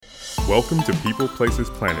Welcome to People, Places,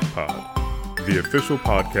 Planet Pod, the official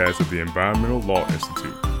podcast of the Environmental Law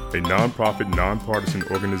Institute, a nonprofit, nonpartisan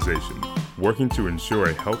organization working to ensure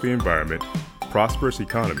a healthy environment, prosperous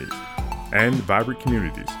economies, and vibrant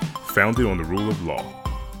communities founded on the rule of law.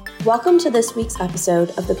 Welcome to this week's episode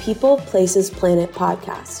of the People, Places, Planet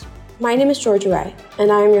podcast. My name is Georgia Ray,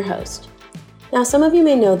 and I am your host. Now, some of you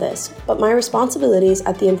may know this, but my responsibilities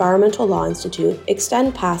at the Environmental Law Institute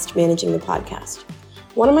extend past managing the podcast.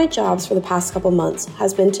 One of my jobs for the past couple months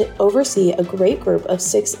has been to oversee a great group of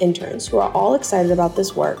 6 interns who are all excited about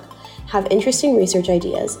this work, have interesting research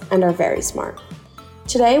ideas, and are very smart.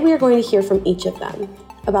 Today, we are going to hear from each of them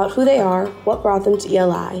about who they are, what brought them to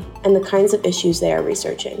ELI, and the kinds of issues they are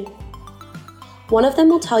researching. One of them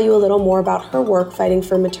will tell you a little more about her work fighting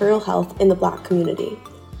for maternal health in the Black community.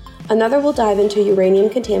 Another will dive into uranium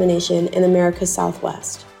contamination in America's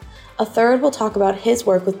Southwest. A third will talk about his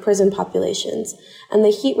work with prison populations and the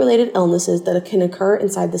heat-related illnesses that can occur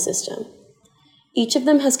inside the system. Each of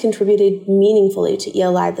them has contributed meaningfully to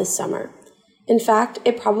ELI this summer. In fact,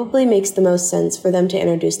 it probably makes the most sense for them to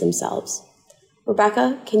introduce themselves.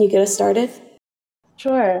 Rebecca, can you get us started?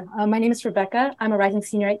 Sure. My name is Rebecca. I'm a rising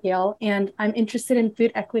senior at Yale, and I'm interested in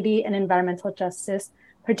food equity and environmental justice,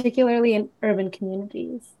 particularly in urban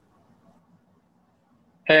communities.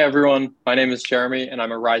 Hey everyone, my name is Jeremy and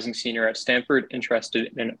I'm a rising senior at Stanford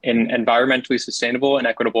interested in environmentally sustainable and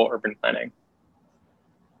equitable urban planning.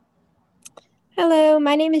 Hello,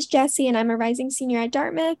 my name is Jessie and I'm a rising senior at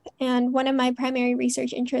Dartmouth, and one of my primary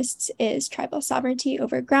research interests is tribal sovereignty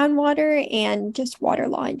over groundwater and just water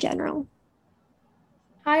law in general.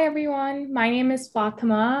 Hi everyone, my name is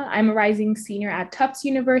Fatima. I'm a rising senior at Tufts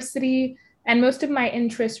University, and most of my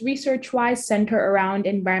interests research-wise center around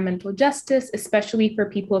environmental justice, especially for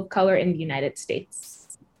people of color in the United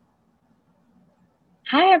States.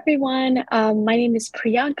 Hi everyone, my name is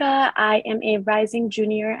Priyanka. I am a rising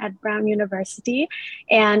junior at Brown University,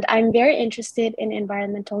 and I'm very interested in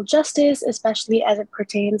environmental justice, especially as it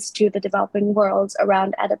pertains to the developing worlds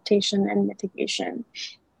around adaptation and mitigation.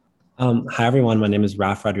 Hi everyone, my name is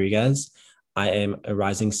Raf Rodriguez. I am a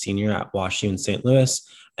rising senior at WashU in St. Louis,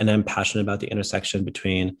 and I'm passionate about the intersection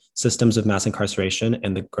between systems of mass incarceration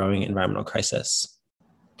and the growing environmental crisis.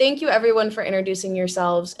 Thank you everyone for introducing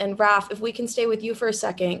yourselves. And Raf, if we can stay with you for a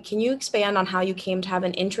second, can you expand on how you came to have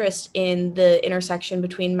an interest in the intersection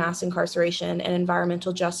between mass incarceration and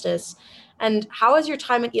environmental justice? And how has your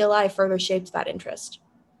time at ELI further shaped that interest?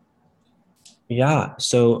 Yeah,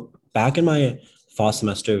 so back in my fall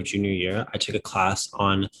semester of junior year, I took a class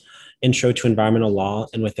on Intro to Environmental Law.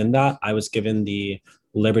 And within that, I was given the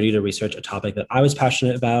liberty to research a topic that I was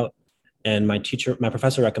passionate about. And my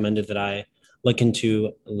professor recommended that I look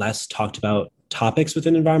into less talked about topics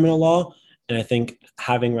within environmental law. And I think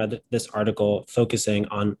having read this article focusing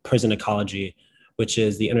on prison ecology, which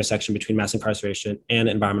is the intersection between mass incarceration and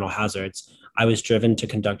environmental hazards, I was driven to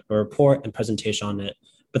conduct a report and presentation on it.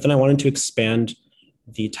 But then I wanted to expand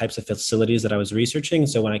the types of facilities that I was researching.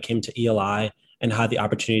 So when I came to ELI and had the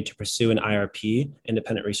opportunity to pursue an IRP,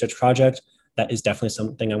 independent research project, that is definitely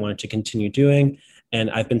something I wanted to continue doing.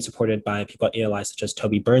 And I've been supported by people at ELI such as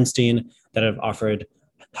Toby Bernstein that have offered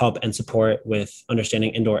help and support with understanding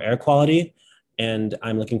indoor air quality. And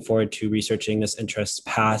I'm looking forward to researching this interest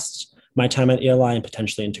past my time at ELI and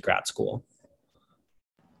potentially into grad school.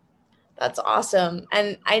 That's awesome.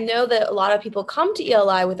 And I know that a lot of people come to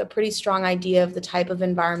ELI with a pretty strong idea of the type of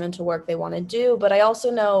environmental work they want to do, but I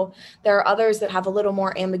also know there are others that have a little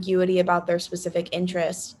more ambiguity about their specific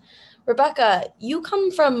interests. Rebecca, you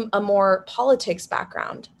come from a more politics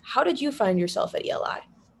background. How did you find yourself at ELI?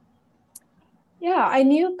 Yeah, I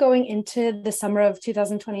knew going into the summer of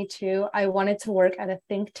 2022, I wanted to work at a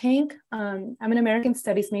think tank. I'm an American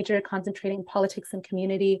Studies major concentrating politics and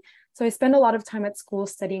community. So I spend a lot of time at school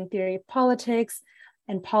studying theory of politics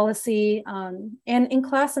and policy. And in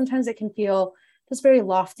class, sometimes it can feel just very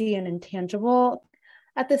lofty and intangible.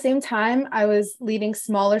 At the same time, I was leading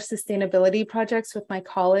smaller sustainability projects with my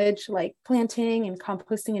college, like planting and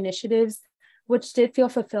composting initiatives, which did feel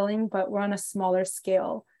fulfilling, but were on a smaller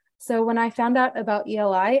scale. So when I found out about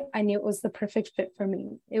ELI, I knew it was the perfect fit for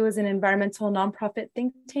me. It was an environmental nonprofit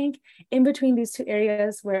think tank in between these two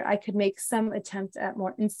areas where I could make some attempt at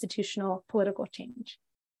more institutional political change.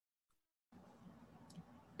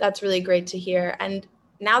 That's really great to hear. And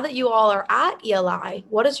now that you all are at ELI,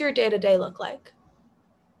 what does your day-to-day look like?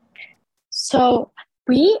 So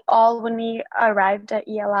We all, when we arrived at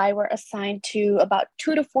ELI, were assigned to about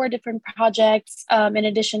 2 to 4 different projects, in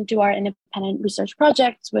addition to our independent research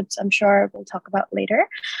projects, which I'm sure we'll talk about later.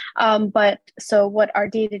 But so what our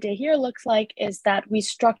day-to-day here looks like is that we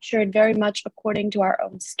structured very much according to our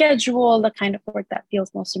own schedule, the kind of work that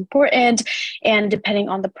feels most important, and depending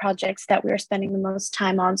on the projects that we are spending the most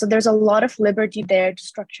time on. So there's a lot of liberty there to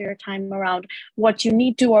structure your time around what you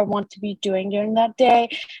need to or want to be doing during that day.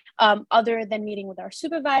 Other than meeting with our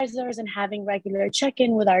supervisors and having regular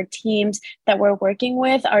check-in with our teams that we're working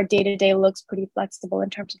with, our day-to-day looks pretty flexible in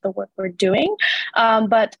terms of the work we're doing.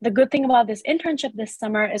 But the good thing about this internship this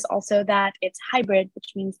summer is also that it's hybrid,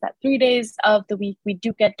 which means that 3 days of the week we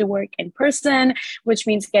do get to work in person, which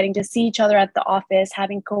means getting to see each other at the office,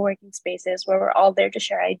 having co-working spaces where we're all there to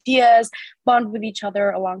share ideas, bond with each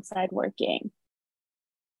other alongside working.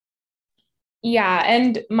 Yeah,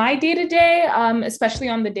 and my day-to-day, especially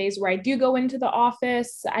on the days where I do go into the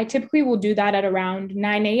office, I typically will do that at around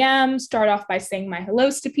 9 a.m., start off by saying my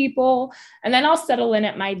hellos to people, and then I'll settle in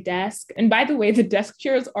at my desk. And by the way, the desk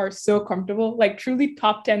chairs are so comfortable, like truly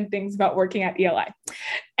top 10 things about working at ELI.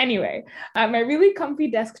 Anyway, at my really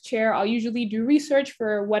comfy desk chair, I'll usually do research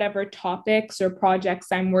for whatever topics or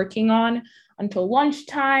projects I'm working on until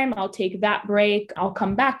lunchtime. I'll take that break. I'll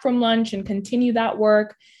come back from lunch and continue that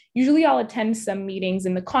work. Usually I'll attend some meetings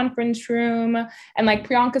in the conference room. And like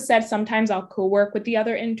Priyanka said, sometimes I'll co-work with the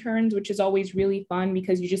other interns, which is always really fun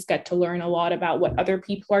because you just get to learn a lot about what other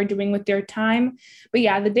people are doing with their time. But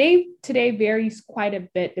yeah, the day today varies quite a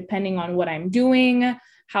bit depending on what I'm doing,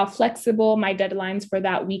 how flexible my deadlines for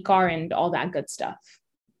that week are, and all that good stuff.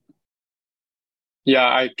 Yeah,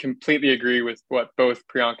 I completely agree with what both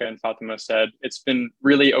Priyanka and Fatima said. It's been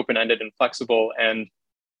really open-ended and flexible, and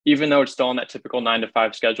even though it's still on that typical 9 to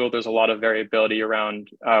 5 schedule, there's a lot of variability around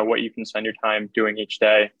what you can spend your time doing each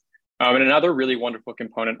day. And another really wonderful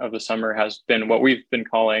component of the summer has been what we've been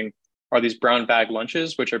calling are these brown bag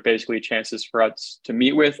lunches, which are basically chances for us to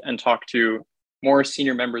meet with and talk to more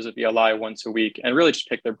senior members of ELI once a week and really just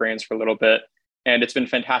pick their brains for a little bit. And it's been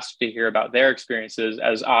fantastic to hear about their experiences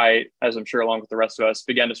as I'm sure along with the rest of us,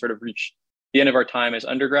 began to sort of reach the end of our time as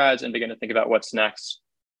undergrads and begin to think about what's next.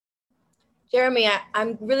 Jeremy,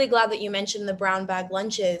 I'm really glad that you mentioned the brown bag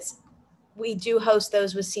lunches. We do host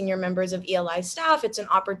those with senior members of ELI staff. It's an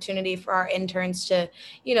opportunity for our interns to,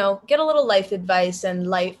 get a little life advice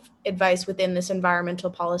within this environmental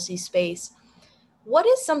policy space. What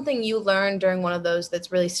is something you learned during one of those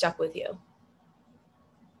that's really stuck with you?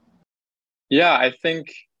 Yeah, I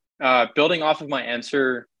think building off of my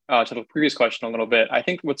answer to the previous question a little bit, I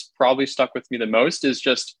think what's probably stuck with me the most is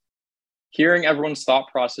just hearing everyone's thought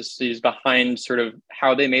processes behind sort of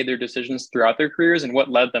how they made their decisions throughout their careers and what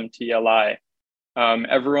led them to ELI.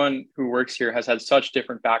 Everyone who works here has had such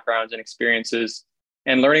different backgrounds and experiences,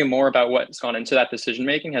 and learning more about what's gone into that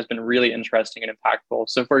decision-making has been really interesting and impactful.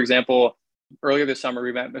 So for example, earlier this summer,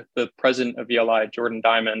 we met with the president of ELI, Jordan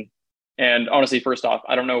Diamond. And honestly, first off,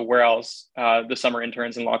 I don't know where else the summer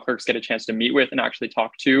interns and law clerks get a chance to meet with and actually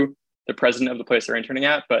talk to the president of the place they're interning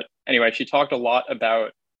at. But anyway, she talked a lot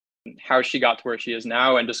about how she got to where she is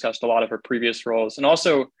now and discussed a lot of her previous roles and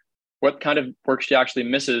also what kind of work she actually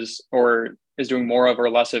misses or is doing more of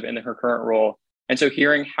or less of in her current role. And so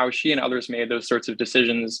hearing how she and others made those sorts of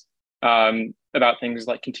decisions about things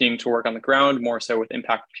like continuing to work on the ground, more so with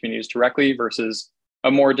impact communities directly versus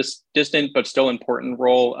a more distant but still important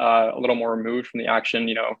role, a little more removed from the action,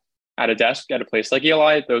 at a desk at a place like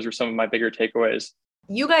ELI, those are some of my bigger takeaways.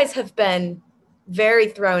 You guys have been very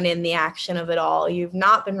thrown in the action of it all. You've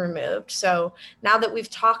not been removed. So now that we've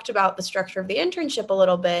talked about the structure of the internship a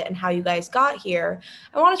little bit and how you guys got here,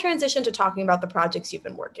 I want to transition to talking about the projects you've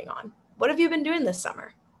been working on. What have you been doing this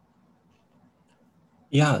summer?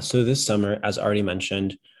 Yeah, so this summer, as already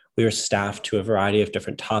mentioned, we were staffed to a variety of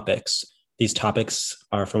different topics. These topics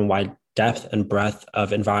are from a wide depth and breadth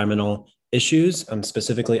of environmental issues.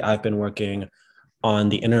 Specifically, I've been working on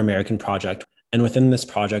the Inter-American Project. And within this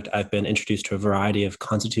project, I've been introduced to a variety of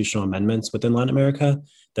constitutional amendments within Latin America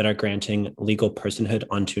that are granting legal personhood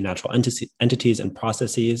onto natural entities and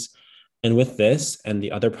processes. And with this and the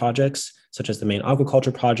other projects, such as the Maine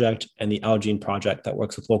Aquaculture Project and the Algene Project that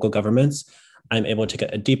works with local governments, I'm able to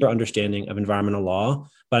get a deeper understanding of environmental law,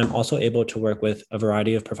 but I'm also able to work with a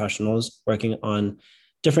variety of professionals working on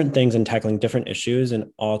different things and tackling different issues, and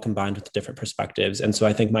all combined with different perspectives. And so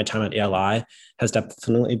I think my time at ELI has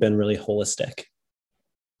definitely been really holistic.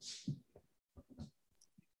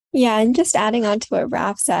 Yeah, and just adding on to what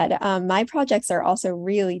Raf said, my projects are also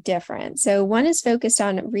really different. So one is focused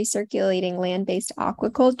on recirculating land-based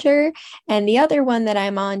aquaculture, and the other one that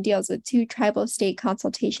I'm on deals with two tribal state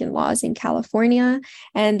consultation laws in California.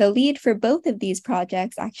 And the lead for both of these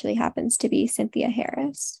projects actually happens to be Cynthia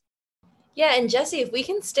Harris. Yeah, and Jesse, if we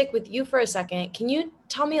can stick with you for a second, can you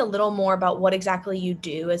tell me a little more about what exactly you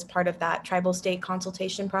do as part of that tribal state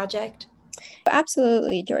consultation project?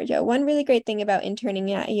 Absolutely, Georgia. One really great thing about interning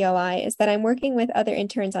at ELI is that I'm working with other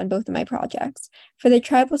interns on both of my projects. For the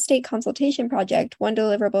Tribal State Consultation Project, one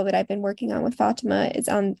deliverable that I've been working on with Fatima is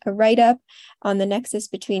on a write-up on the nexus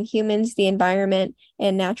between humans, the environment,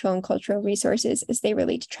 and natural and cultural resources as they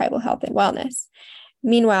relate to tribal health and wellness.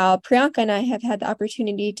 Meanwhile, Priyanka and I have had the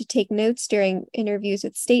opportunity to take notes during interviews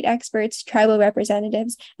with state experts, tribal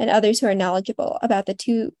representatives, and others who are knowledgeable about the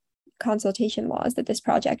two consultation laws that this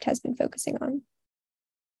project has been focusing on.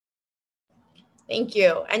 Thank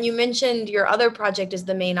you. And you mentioned your other project is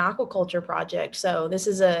the Maine Aquaculture Project. So this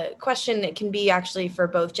is a question that can be actually for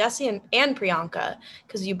both Jesse and Priyanka,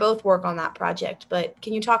 because you both work on that project. But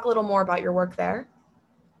can you talk a little more about your work there?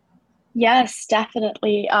 Yes,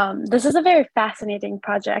 definitely. This is a very fascinating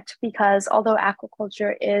project because although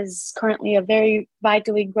aquaculture is currently a very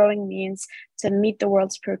vitally growing means to meet the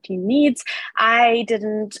world's protein needs, I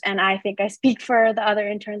didn't, and I think I speak for the other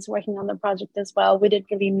interns working on the project as well, we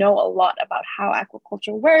didn't really know a lot about how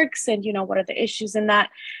aquaculture works and, what are the issues in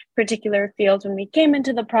that particular field when we came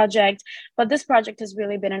into the project. But this project has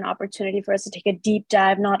really been an opportunity for us to take a deep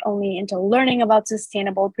dive, not only into learning about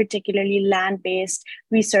sustainable, particularly land-based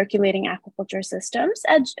recirculating aquaculture systems,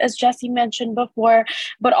 as Jesse mentioned before,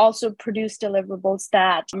 but also produce deliverables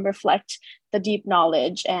that reflect the deep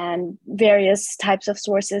knowledge and various types of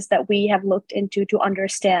sources that we have looked into to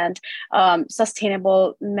understand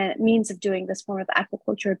sustainable means of doing this form of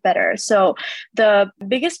aquaculture better. So the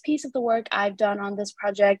biggest piece of the work I've done on this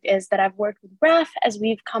project is that I've worked with Raf as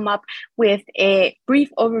we've come up with a brief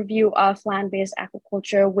overview of land-based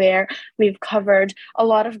aquaculture, where we've covered a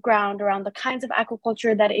lot of ground around the kinds of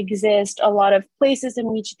aquaculture that exist, a lot of places in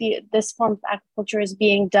which this form of aquaculture is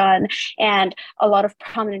being done, and a lot of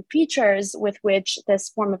prominent features with which this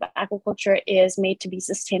form of aquaculture is made to be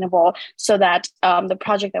sustainable, so that the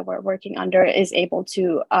project that we're working under is able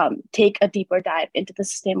to take a deeper dive into the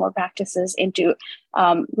sustainable practices into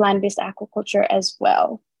land-based aquaculture as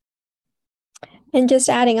well. And just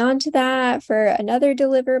adding on to that, for another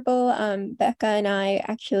deliverable, Becca and I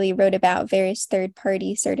actually wrote about various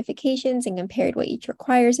third-party certifications and compared what each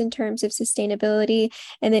requires in terms of sustainability.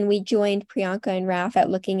 And then we joined Priyanka and Raf at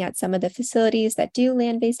looking at some of the facilities that do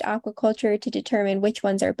land-based aquaculture to determine which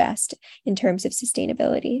ones are best in terms of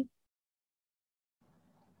sustainability.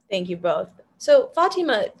 Thank you both. So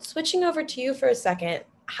Fatima, switching over to you for a second,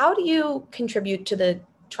 how do you contribute to the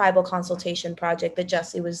tribal consultation project that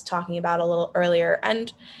Jesse was talking about a little earlier?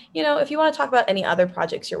 And, if you want to talk about any other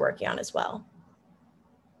projects you're working on as well.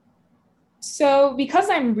 So because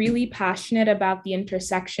I'm really passionate about the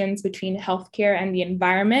intersections between healthcare and the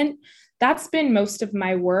environment, that's been most of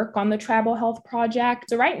my work on the Tribal Health Project.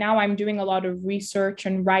 So right now I'm doing a lot of research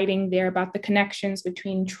and writing there about the connections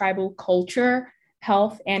between tribal culture,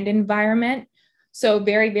 health, and environment. So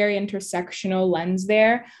very, very intersectional lens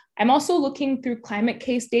there. I'm also looking through climate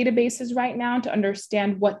case databases right now to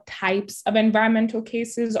understand what types of environmental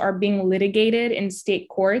cases are being litigated in state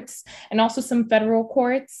courts and also some federal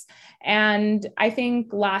courts. And I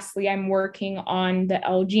think lastly, I'm working on the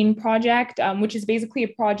ELGENE project, which is basically a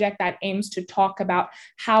project that aims to talk about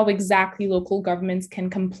how exactly local governments can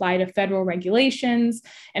comply to federal regulations.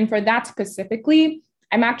 And for that specifically,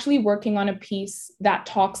 I'm actually working on a piece that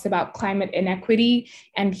talks about climate inequity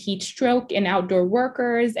and heat stroke in outdoor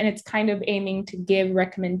workers. And it's kind of aiming to give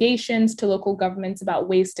recommendations to local governments about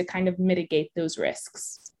ways to kind of mitigate those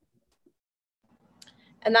risks.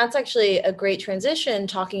 And that's actually a great transition,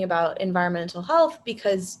 talking about environmental health,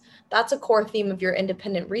 because that's a core theme of your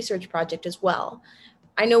independent research project as well.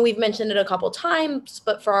 I know we've mentioned it a couple times,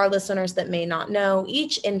 but for our listeners that may not know,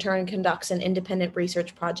 each intern conducts an independent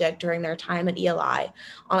research project during their time at ELI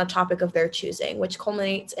on a topic of their choosing, which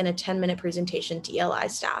culminates in a 10-minute presentation to ELI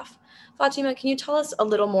staff. Fatima, can you tell us a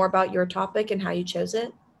little more about your topic and how you chose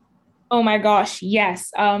it? Oh my gosh,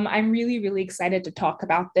 yes. I'm really, really excited to talk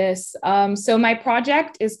about this. So my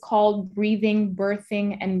project is called Breathing,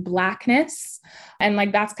 Birthing, and Blackness. And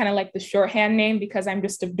that's kind of like the shorthand name because I'm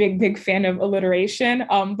just a big, big fan of alliteration.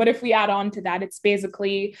 But if we add on to that, it's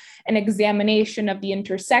basically an examination of the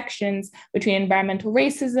intersections between environmental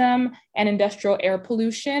racism and industrial air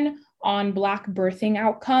pollution on Black birthing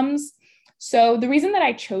outcomes. So the reason that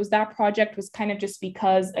I chose that project was kind of just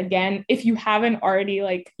because, again, if you haven't already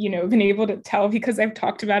been able to tell because I've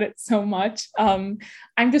talked about it so much, I'm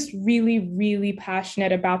just really, really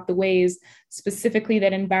passionate about the ways specifically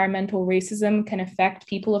that environmental racism can affect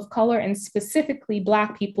people of color and specifically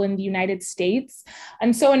Black people in the United States.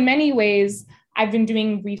 And so in many ways, I've been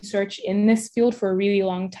doing research in this field for a really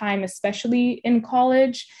long time, especially in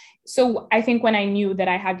college. So I think when I knew that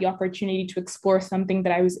I had the opportunity to explore something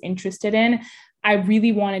that I was interested in, I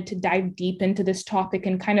really wanted to dive deep into this topic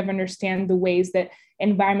and kind of understand the ways that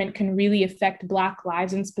environment can really affect Black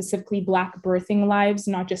lives and specifically Black birthing lives,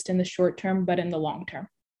 not just in the short term, but in the long term.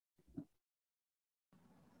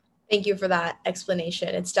 Thank you for that explanation.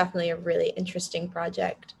 It's definitely a really interesting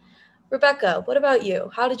project. Rebecca, what about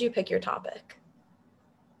you? How did you pick your topic?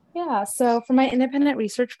 Yeah, so for my independent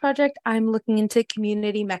research project, I'm looking into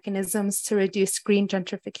community mechanisms to reduce green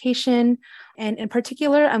gentrification. And in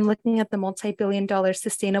particular, I'm looking at the multi-billion-dollar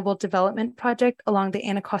sustainable development project along the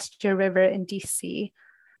Anacostia River in DC.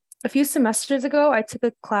 A few semesters ago, I took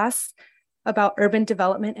a class about urban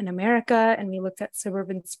development in America, and we looked at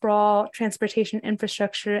suburban sprawl, transportation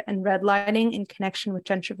infrastructure, and redlining in connection with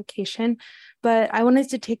gentrification. But I wanted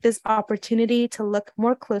to take this opportunity to look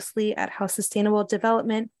more closely at how sustainable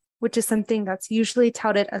development, which is something that's usually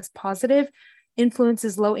touted as positive,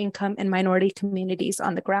 influences low-income and minority communities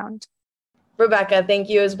on the ground. Rebecca, thank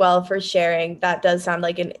you as well for sharing. That does sound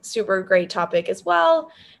like a super great topic as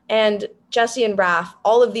well. And Jesse and Raf,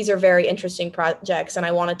 all of these are very interesting projects, and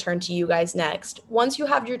I want to turn to you guys next. Once you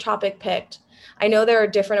have your topic picked, I know there are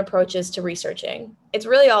different approaches to researching. It's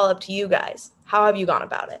really all up to you guys. How have you gone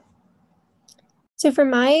about it? So for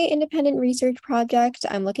my independent research project,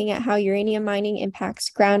 I'm looking at how uranium mining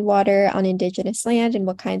impacts groundwater on Indigenous land and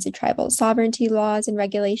what kinds of tribal sovereignty laws and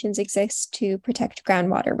regulations exist to protect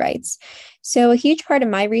groundwater rights. So a huge part of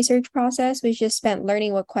my research process was just spent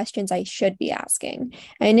learning what questions I should be asking.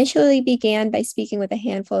 I initially began by speaking with a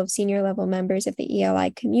handful of senior level members of the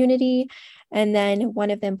ELI community, and then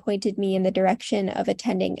one of them pointed me in the direction of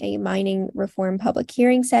attending a mining reform public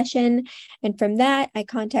hearing session. And from that, I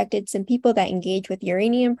contacted some people that engage with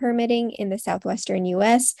uranium permitting in the southwestern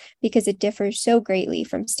US because it differs so greatly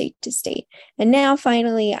from state to state. And now,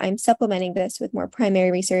 finally, I'm supplementing this with more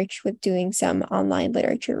primary research with doing some online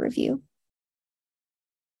literature review.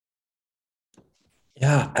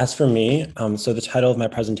 Yeah, as for me, so the title of my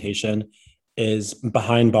presentation is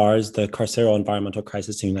Behind Bars, the Carceral Environmental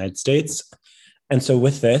Crisis in the United States. And so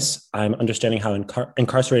with this, I'm understanding how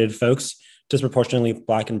incarcerated folks, disproportionately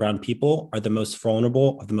Black and Brown people, are the most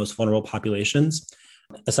vulnerable of the most vulnerable populations,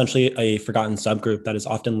 essentially a forgotten subgroup that is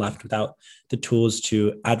often left without the tools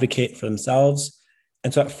to advocate for themselves.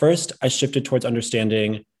 And so at first, I shifted towards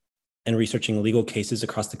understanding and researching legal cases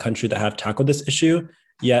across the country that have tackled this issue,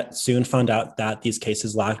 yet soon found out that these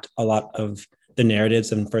cases lacked a lot of the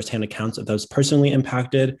narratives and firsthand accounts of those personally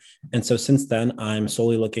impacted. And so since then, I'm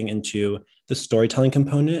solely looking into the storytelling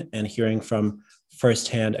component and hearing from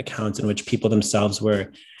firsthand accounts in which people themselves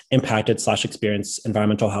were impacted / experienced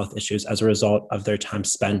environmental health issues as a result of their time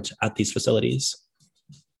spent at these facilities.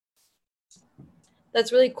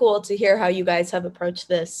 That's really cool to hear how you guys have approached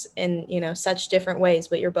this in, such different ways,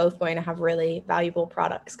 but you're both going to have really valuable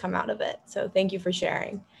products come out of it. So thank you for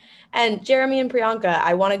sharing. And Jeremy and Priyanka,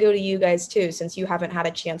 I want to go to you guys too, since you haven't had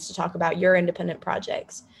a chance to talk about your independent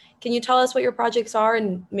projects. Can you tell us what your projects are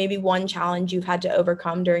and maybe one challenge you've had to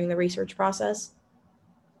overcome during the research process?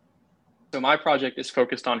 So my project is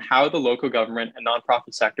focused on how the local government and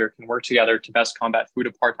nonprofit sector can work together to best combat food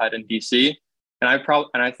apartheid in DC. And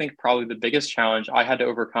I think probably the biggest challenge I had to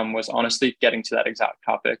overcome was honestly getting to that exact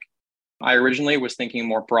topic. I originally was thinking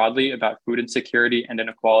more broadly about food insecurity and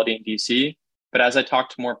inequality in DC, but as I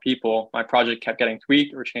talked to more people, my project kept getting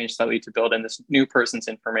tweaked or changed slightly to build in this new person's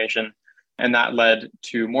information. And that led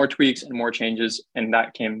to more tweaks and more changes. And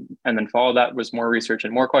then followed that was more research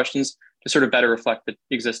and more questions to sort of better reflect the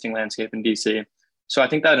existing landscape in DC. So I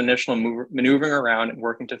think that initial maneuvering around and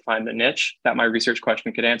working to find the niche that my research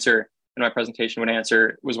question could answer and my presentation would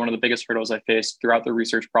answer was one of the biggest hurdles I faced throughout the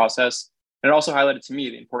research process. And it also highlighted to me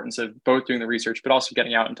the importance of both doing the research, but also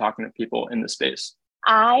getting out and talking to people in the space.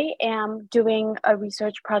 I am doing a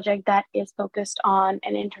research project that is focused on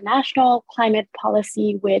an international climate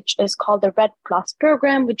policy, which is called the REDD+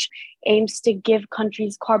 program, which aims to give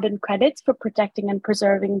countries carbon credits for protecting and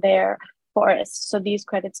preserving their forests. So these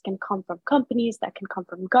credits can come from companies, that can come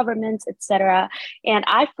from governments, etc. And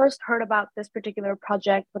I first heard about this particular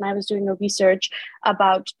project when I was doing a research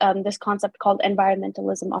about this concept called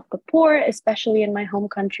environmentalism of the poor, especially in my home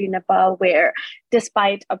country, Nepal, where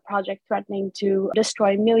despite a project threatening to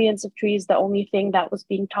destroy millions of trees, the only thing that was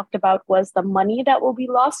being talked about was the money that will be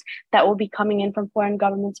lost, that will be coming in from foreign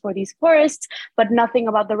governments for these forests, but nothing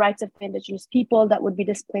about the rights of the indigenous people that would be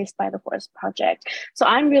displaced by the forest project. So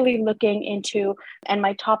I'm really looking into, and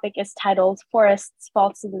my topic is titled Forests,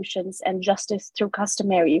 False Solutions, and Justice Through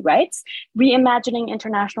Customary Rights, Reimagining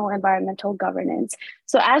International Environmental Governance.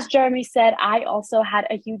 So as Jeremy said, I also had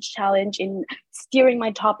a huge challenge in steering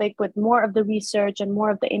my topic with more of the research and more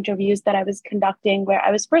of the interviews that I was conducting, where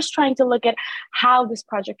I was first trying to look at how this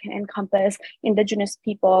project can encompass indigenous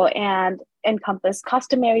people and encompass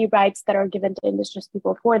customary rights that are given to indigenous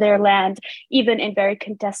people for their land, even in very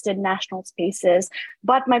contested national spaces.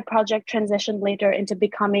 But my project transitioned later into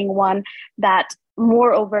becoming one that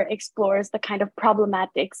moreover explores the kind of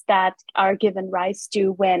problematics that are given rise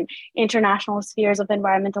to when international spheres of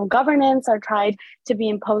environmental governance are tried to be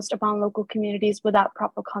imposed upon local communities without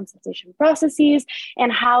proper consultation processes,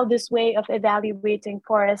 and how this way of evaluating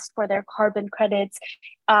forests for their carbon credits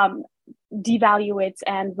devaluates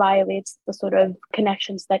and violates the sort of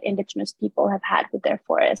connections that indigenous people have had with their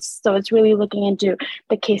forests. So it's really looking into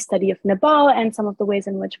the case study of Nepal and some of the ways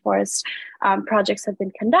in which forest projects have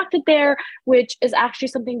been conducted there, which is actually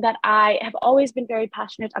something that I have always been very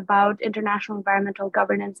passionate about. International environmental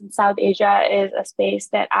governance in South Asia is a space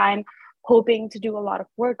that I'm hoping to do a lot of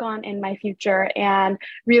work on in my future, and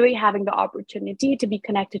really having the opportunity to be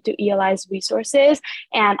connected to ELI's resources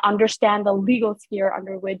and understand the legal sphere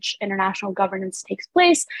under which international governance takes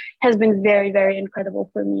place has been very, very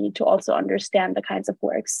incredible for me to also understand the kinds of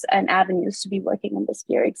works and avenues to be working in this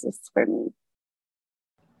sphere exists for me.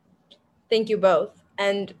 Thank you both.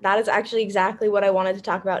 And that is actually exactly what I wanted to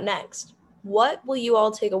talk about next. What will you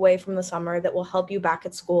all take away from the summer that will help you back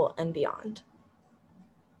at school and beyond?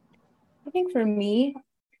 I think for me,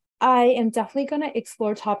 I am definitely going to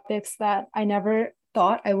explore topics that I never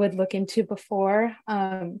thought I would look into before.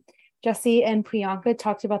 Jesse and Priyanka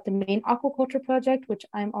talked about the Maine Aquaculture Project, which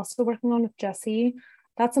I'm also working on with Jesse.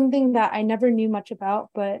 That's something that I never knew much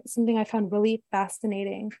about, but something I found really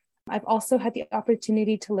fascinating. I've also had the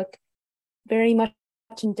opportunity to look very much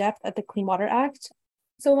in depth at the Clean Water Act.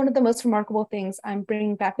 So one of the most remarkable things I'm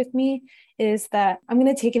bringing back with me is that I'm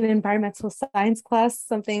going to take an environmental science class,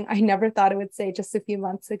 something I never thought I would say just a few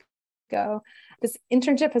months ago. This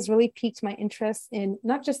internship has really piqued my interest in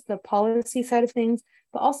not just the policy side of things,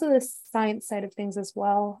 but also the science side of things as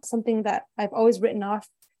well, something that I've always written off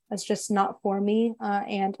as just not for me.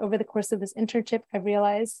 And over the course of this internship, I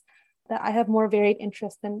realized that I have more varied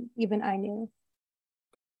interests than even I knew.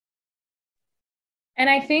 And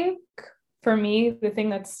I think for me, the thing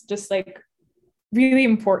that's just like really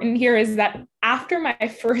important here is that after my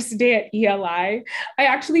first day at ELI, I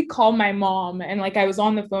actually called my mom and I was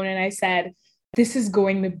on the phone and I said, this is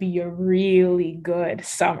going to be a really good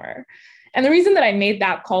summer. And the reason that I made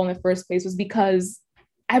that call in the first place was because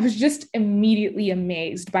I was just immediately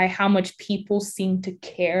amazed by how much people seemed to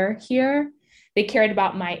care here. They cared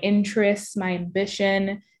about my interests, my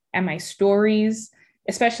ambition, and my stories.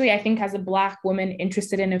 Especially, I think, as a Black woman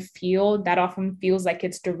interested in a field that often feels like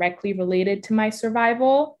it's directly related to my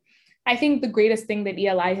survival. I think the greatest thing that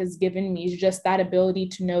ELI has given me is just that ability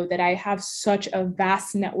to know that I have such a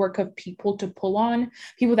vast network of people to pull on,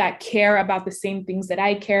 people that care about the same things that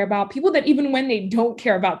I care about, people that even when they don't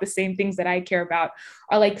care about the same things that I care about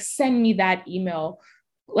are send me that email,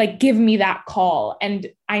 give me that call. And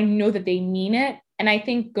I know that they mean it. And I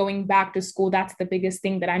think going back to school, that's the biggest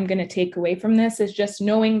thing that I'm going to take away from this, is just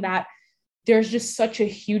knowing that there's just such a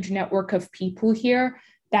huge network of people here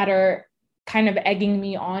that are kind of egging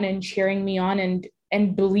me on and cheering me on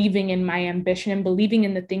and believing in my ambition and believing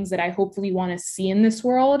in the things that I hopefully want to see in this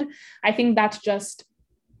world. I think that's just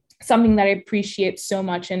something that I appreciate so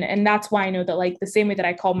much. And that's why I know that the same way that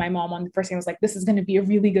I called my mom on the first day, I was like, this is going to be a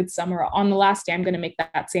really good summer. On the last day, I'm going to make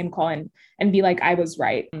that same call and be like, I was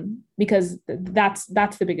right. Because that's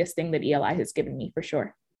the biggest thing that ELI has given me for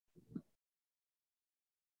sure.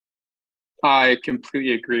 I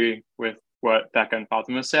completely agree with what Becca and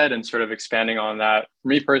Fatima said, and sort of expanding on that. For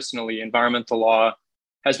me personally, environmental law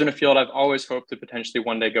has been a field I've always hoped to potentially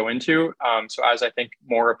one day go into. So as I think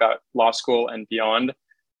more about law school and beyond,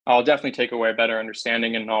 I'll definitely take away a better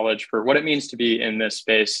understanding and knowledge for what it means to be in this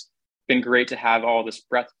space. It's been great to have all this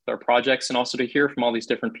breadth of our projects and also to hear from all these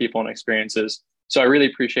different people and experiences. So I really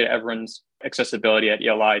appreciate everyone's accessibility at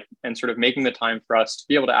ELI and sort of making the time for us to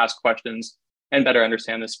be able to ask questions and better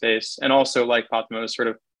understand the space. And also, like Fatima was sort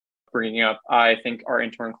of bringing up, I think our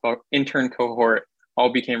intern cohort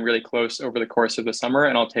all became really close over the course of the summer,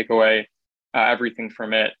 and I'll take away everything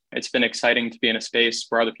from it. It's been exciting to be in a space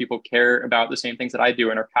where other people care about the same things that I do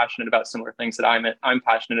and are passionate about similar things that I'm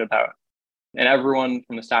passionate about. And everyone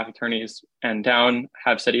from the staff attorneys and down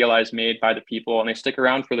have said ELI is made by the people and they stick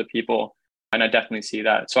around for the people. And I definitely see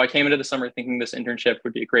that. So I came into the summer thinking this internship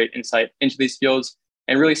would be a great insight into these fields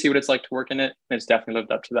and really see what it's like to work in it. And it's definitely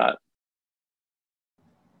lived up to that.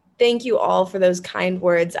 Thank you all for those kind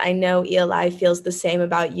words. I know ELI feels the same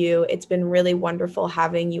about you. It's been really wonderful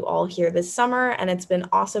having you all here this summer, and it's been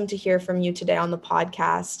awesome to hear from you today on the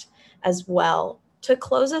podcast as well. To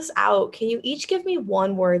close us out, can you each give me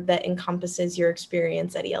one word that encompasses your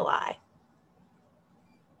experience at ELI?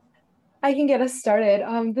 I can get us started.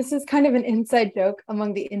 This is kind of an inside joke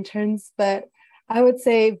among the interns, but I would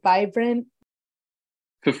say vibrant.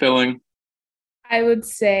 Fulfilling. I would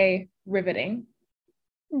say riveting.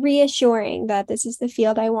 Reassuring that this is the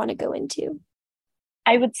field I want to go into.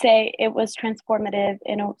 I would say it was transformative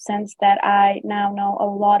in a sense that I now know a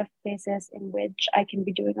lot of places in which I can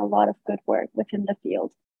be doing a lot of good work within the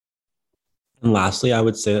field. And lastly, I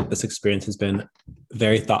would say that this experience has been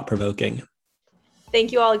very thought-provoking.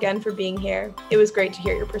 Thank you all again for being here. It was great to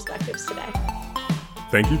hear your perspectives today.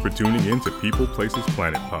 Thank you for tuning in to People, Places,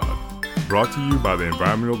 Planet Pod, brought to you by the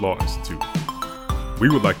Environmental Law Institute. We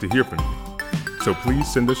would like to hear from you, so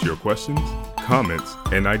please send us your questions, comments,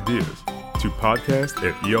 and ideas to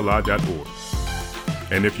podcast@eli.org.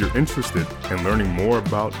 And if you're interested in learning more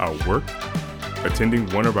about our work, attending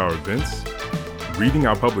one of our events, reading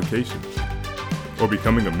our publications, or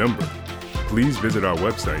becoming a member, please visit our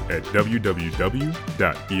website at www.eli.org.